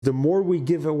The more we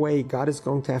give away, God is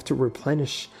going to have to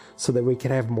replenish so that we can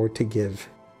have more to give.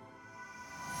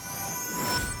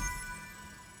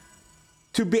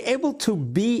 To be able to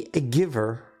be a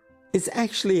giver is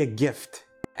actually a gift.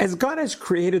 As God has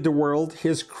created the world, He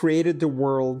has created the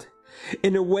world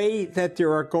in a way that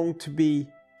there are going to be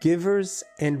givers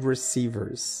and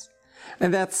receivers.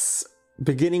 And that's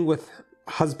beginning with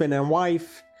husband and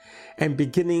wife, and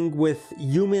beginning with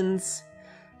humans,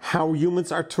 how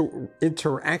humans are to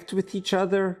interact with each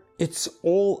other. It's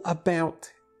all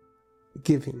about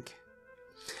giving.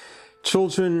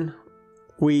 Children,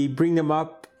 we bring them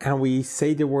up and we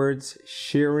say the words,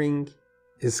 sharing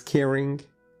is caring.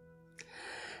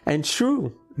 And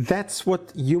true, that's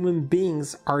what human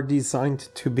beings are designed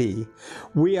to be.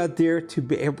 We are there to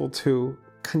be able to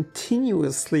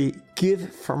continuously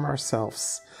give from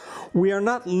ourselves. We are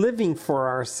not living for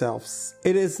ourselves.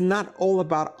 It is not all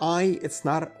about I, it's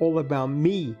not all about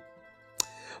me,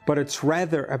 but it's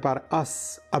rather about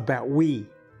us, about we.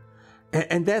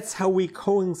 And that's how we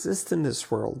coexist in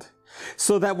this world.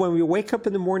 So that when we wake up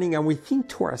in the morning and we think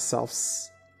to ourselves,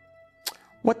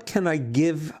 what can I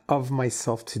give of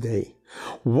myself today?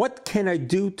 What can I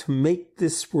do to make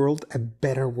this world a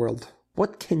better world?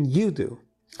 What can you do?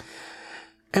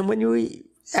 And when we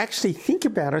actually think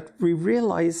about it, we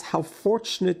realize how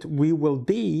fortunate we will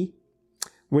be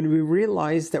when we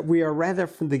realize that we are rather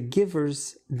from the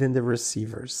givers than the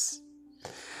receivers.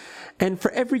 And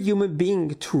for every human being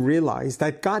to realize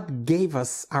that God gave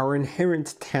us our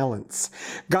inherent talents,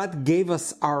 God gave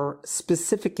us our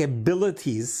specific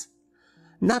abilities,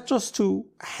 not just to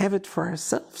have it for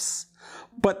ourselves,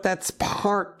 but that's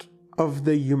part of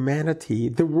the humanity.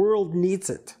 The world needs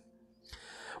it.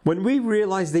 When we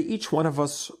realize that each one of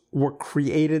us were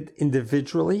created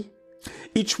individually,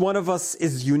 each one of us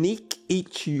is unique,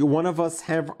 each one of us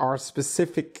have our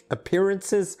specific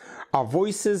appearances, our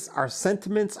voices, our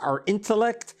sentiments, our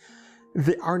intellect,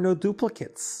 there are no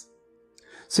duplicates.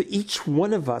 So each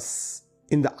one of us,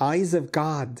 in the eyes of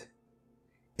God,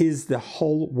 is the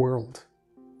whole world.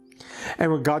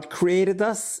 And when God created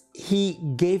us, He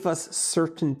gave us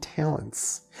certain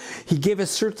talents. He gave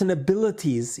us certain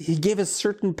abilities. He gave us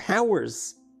certain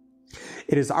powers.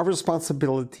 It is our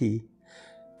responsibility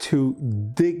to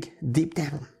dig deep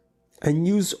down and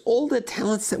use all the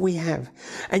talents that we have,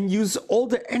 and use all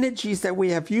the energies that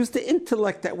we have, use the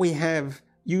intellect that we have,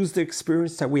 use the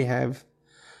experience that we have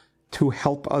to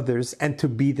help others and to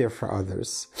be there for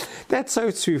others. That's how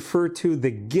it's referred to, the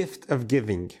gift of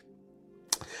giving.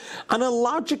 On a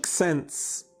logic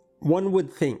sense, one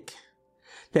would think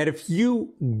that if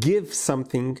you give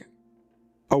something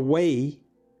away,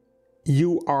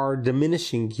 you are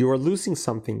diminishing, you are losing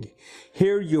something.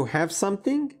 Here you have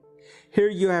something, here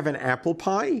you have an apple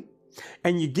pie,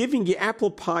 and you're giving the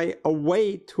apple pie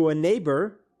away to a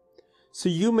neighbor. So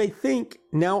you may think,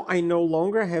 now I no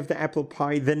longer have the apple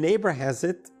pie, the neighbor has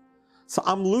it, so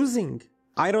I'm losing.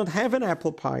 I don't have an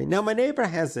apple pie, now my neighbor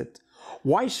has it.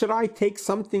 Why should I take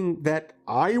something that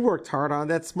I worked hard on,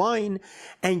 that's mine,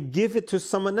 and give it to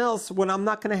someone else when I'm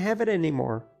not going to have it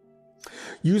anymore?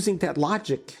 Using that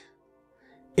logic,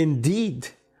 indeed,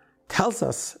 tells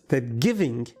us that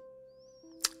giving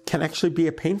can actually be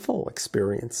a painful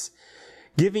experience.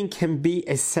 Giving can be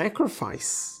a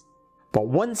sacrifice. But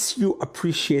once you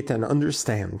appreciate and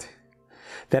understand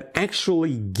that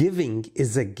actually giving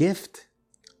is a gift,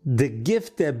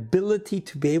 the ability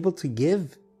to be able to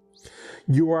give,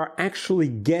 you are actually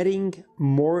getting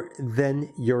more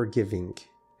than you're giving.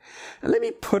 And let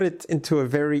me put it into a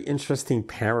very interesting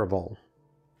parable.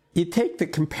 You take the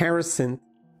comparison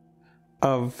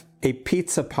of a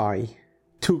pizza pie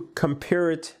to compare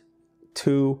it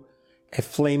to a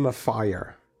flame of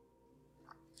fire.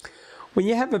 When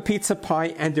you have a pizza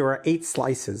pie and there are 8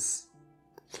 slices,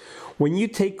 when you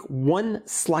take one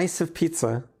slice of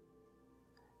pizza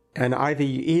and either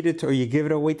you eat it or you give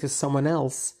it away to someone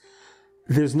else,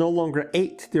 there's no longer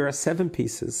 8, there are 7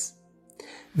 pieces.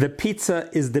 The pizza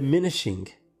is diminishing.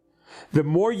 The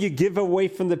more you give away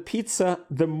from the pizza,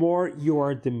 the more you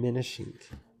are diminishing.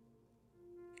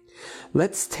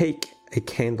 Let's take a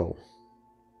candle.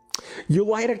 You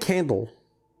light a candle,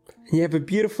 and you have a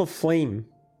beautiful flame.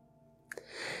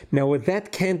 Now with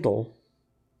that candle,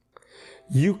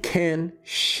 you can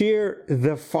share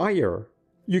the fire.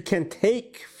 You can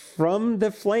take from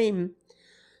the flame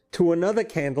to another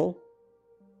candle,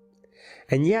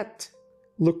 and yet,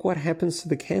 look what happens to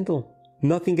the candle.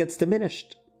 Nothing gets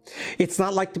diminished. It's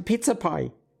not like the pizza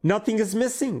pie. Nothing is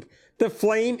missing. The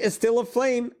flame is still a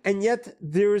flame, and yet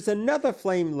there is another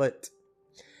flame lit.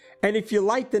 And if you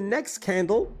light the next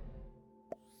candle,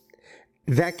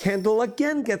 that candle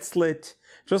again gets lit.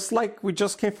 Just like we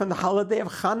just came from the holiday of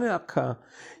Hanukkah.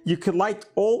 You could light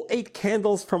all 8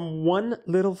 candles from one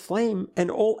little flame,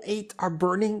 and all 8 are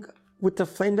burning with the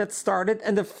flame that started,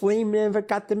 and the flame never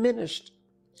got diminished.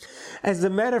 As a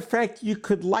matter of fact, you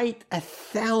could light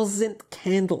 1,000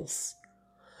 candles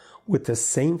with the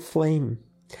same flame,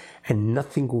 and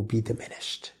nothing will be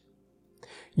diminished.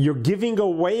 You're giving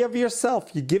away of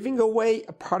yourself. You're giving away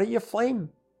a part of your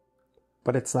flame,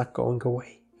 but it's not going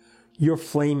away. Your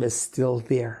flame is still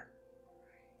there.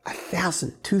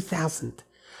 1,000, 2,000,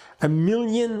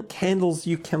 1,000,000 candles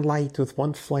you can light with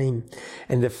one flame,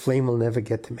 and the flame will never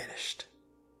get diminished.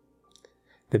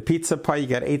 The pizza pie, you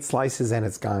got 8 slices and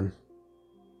it's gone.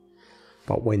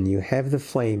 But when you have the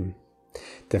flame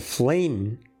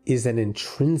is an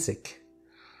intrinsic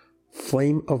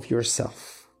flame of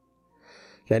yourself,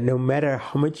 that no matter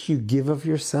how much you give of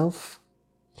yourself,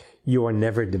 you are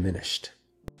never diminished.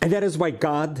 And that is why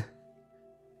God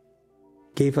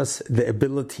gave us the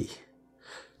ability,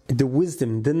 the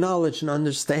wisdom, the knowledge and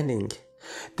understanding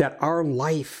that our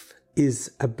life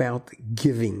is about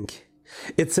giving.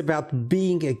 It's about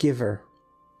being a giver.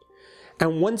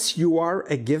 And once you are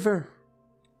a giver,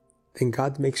 then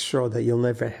God makes sure that you'll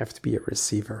never have to be a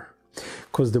receiver.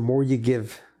 Because the more you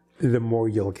give, the more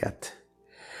you'll get.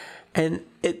 And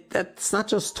that's not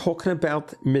just talking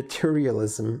about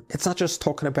materialism. It's not just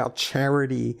talking about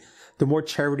charity. The more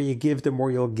charity you give, the more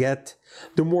you'll get.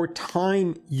 The more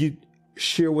time you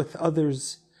share with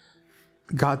others,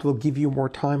 God will give you more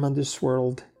time on this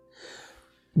world.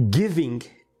 Giving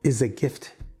is a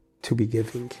gift to be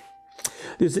giving.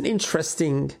 There's an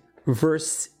interesting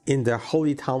verse in the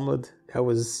Holy Talmud that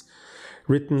was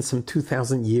written some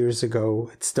 2,000 years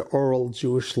ago. It's the oral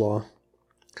Jewish law.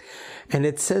 And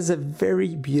it says a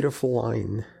very beautiful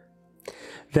line,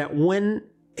 that when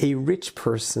a rich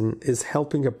person is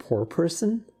helping a poor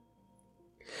person,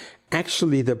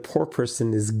 actually the poor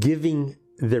person is giving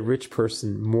the rich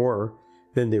person more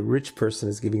than the rich person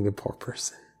is giving the poor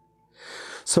person.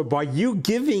 So by you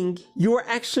giving, you are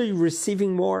actually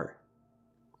receiving more.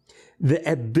 The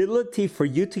ability for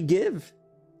you to give,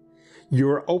 you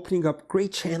are opening up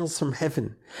great channels from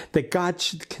heaven, that God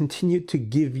should continue to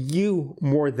give you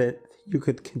more than you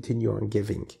could continue on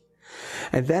giving.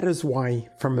 And that is why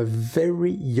from a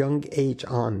very young age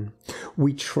on,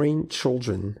 we train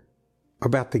children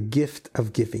about the gift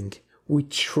of giving. We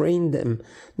train them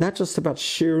not just about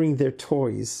sharing their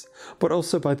toys, but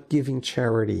also about giving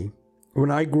charity.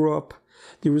 When I grew up,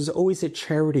 there was always a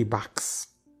charity box,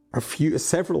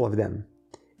 several of them,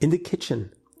 in the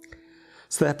kitchen.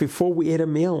 So that before we ate a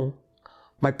meal,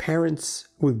 my parents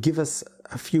would give us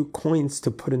a few coins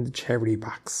to put in the charity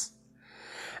box.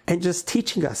 And just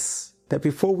teaching us that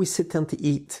before we sit down to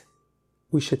eat,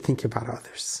 we should think about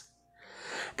others.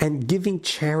 And giving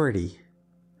charity,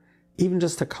 even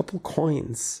just a couple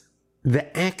coins,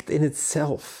 the act in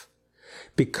itself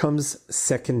becomes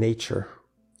second nature.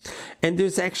 And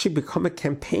there's actually become a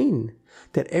campaign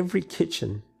that every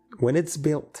kitchen, when it's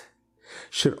built,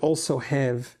 should also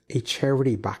have a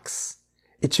charity box.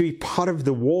 It should be part of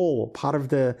the wall, part of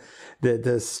the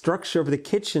structure of the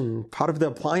kitchen, part of the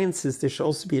appliances. There should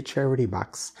also be a charity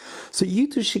box. So you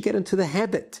too should get into the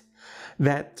habit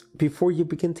that before you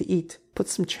begin to eat, put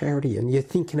some charity and you're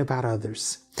thinking about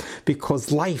others.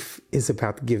 Because life is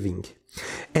about giving.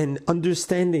 And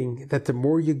understanding that the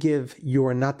more you give, you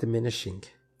are not diminishing.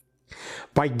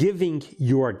 By giving,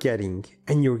 you are getting,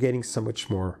 and you're getting so much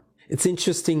more. It's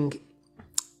interesting,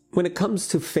 when it comes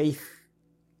to faith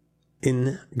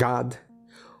in God,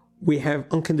 we have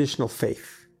unconditional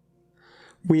faith.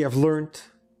 We have learned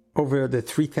over the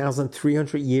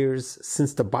 3,300 years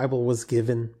since the Bible was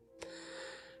given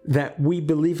that we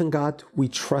believe in God, we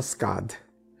trust God,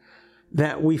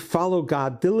 that we follow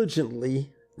God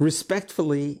diligently,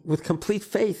 respectfully, with complete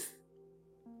faith,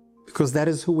 because that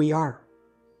is who we are.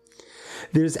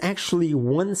 There's actually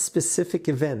one specific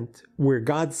event where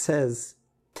God says,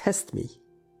 test me.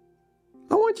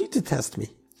 I want you to test me.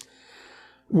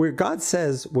 Where God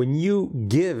says, when you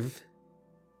give,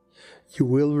 you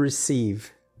will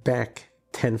receive back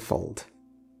tenfold.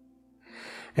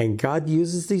 And God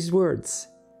uses these words,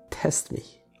 test me.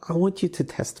 I want you to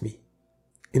test me.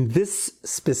 In this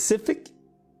specific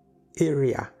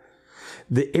area,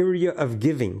 the area of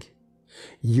giving,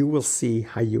 you will see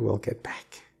how you will get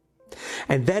back.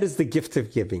 And that is the gift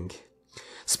of giving.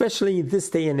 Especially in this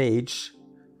day and age,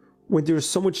 when there's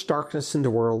so much darkness in the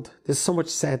world, there's so much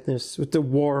sadness with the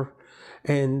war,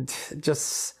 and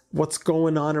just what's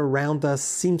going on around us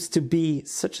seems to be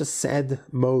such a sad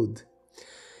mode.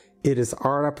 It is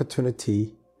our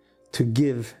opportunity to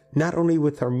give, not only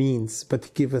with our means, but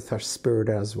to give with our spirit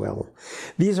as well.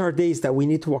 These are days that we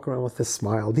need to walk around with a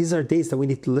smile. These are days that we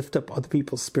need to lift up other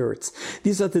people's spirits.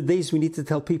 These are the days we need to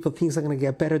tell people things are going to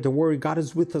get better. Don't worry, God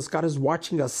is with us. God is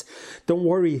watching us. Don't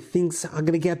worry, things are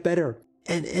going to get better.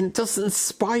 And just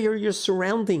inspire your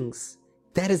surroundings.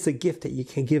 That is a gift that you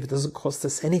can give. It doesn't cost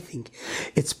us anything.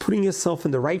 It's putting yourself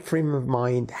in the right frame of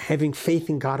mind, having faith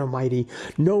in God Almighty,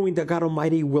 knowing that God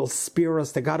Almighty will spare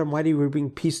us, that God Almighty will bring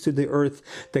peace to the earth,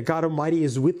 that God Almighty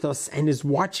is with us and is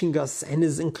watching us and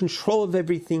is in control of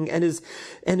everything and is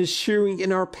sharing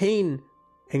in our pain.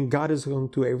 And God is going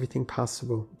to do everything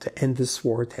possible to end this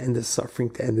war, to end this suffering,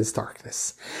 to end this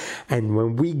darkness. And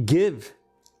when we give,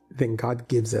 then God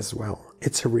gives as well.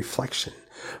 It's a reflection.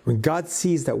 When God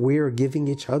sees that we are giving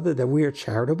each other, that we are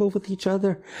charitable with each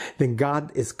other, then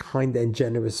God is kind and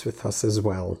generous with us as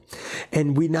well.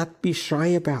 And we not be shy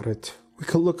about it. We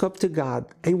can look up to God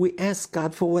and we ask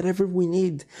God for whatever we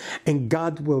need. And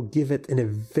God will give it in a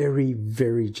very,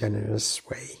 very generous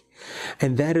way.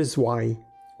 And that is why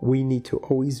we need to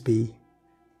always be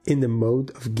in the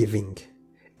mode of giving.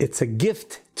 It's a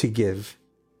gift to give.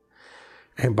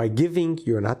 And by giving,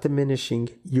 you're not diminishing,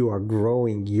 you are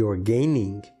growing, you are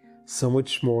gaining so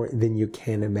much more than you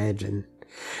can imagine.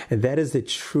 And that is the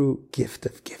true gift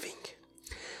of giving.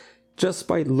 Just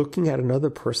by looking at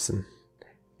another person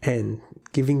and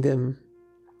giving them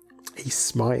a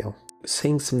smile,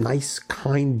 saying some nice,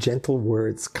 kind, gentle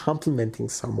words, complimenting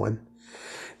someone,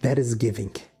 that is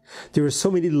giving. There are so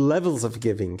many levels of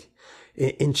giving.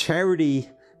 In charity,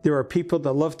 there are people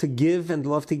that love to give and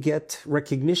love to get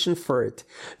recognition for it.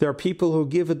 There are people who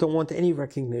give and don't want any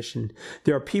recognition.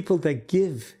 There are people that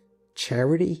give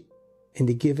charity and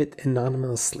they give it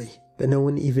anonymously, that no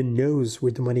one even knows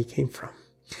where the money came from.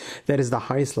 That is the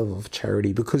highest level of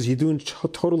charity because you're doing it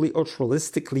totally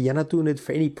altruistically. You're not doing it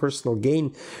for any personal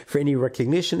gain, for any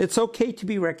recognition. It's okay to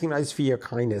be recognized for your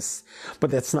kindness, but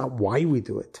that's not why we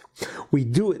do it. We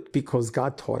do it because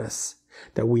God taught us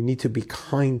that we need to be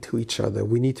kind to each other.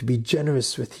 We need to be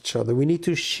generous with each other. We need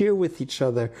to share with each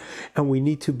other. And we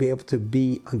need to be able to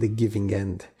be on the giving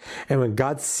end. And when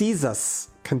God sees us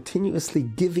continuously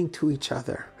giving to each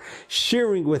other,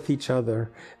 sharing with each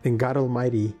other, then God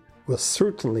Almighty will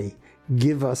certainly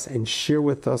give us and share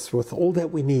with us with all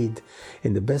that we need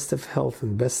in the best of health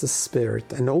and best of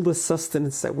spirit and all the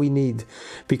sustenance that we need.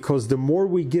 Because the more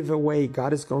we give away,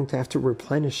 God is going to have to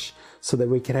replenish so that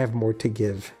we can have more to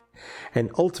give. And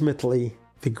ultimately,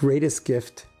 the greatest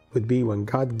gift would be when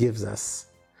God gives us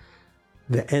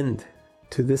the end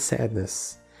to this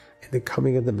sadness and the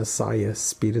coming of the Messiah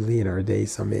speedily in our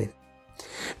days. Amen.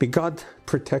 May God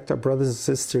protect our brothers and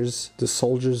sisters, the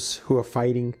soldiers who are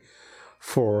fighting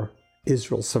for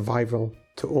Israel's survival,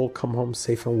 to all come home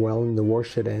safe and well and the war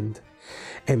should end.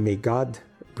 And may God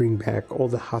bring back all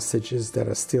the hostages that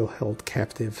are still held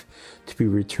captive to be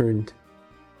returned,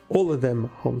 all of them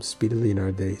home speedily in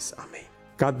our days. Amen.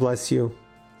 God bless you.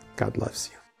 God loves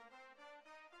you.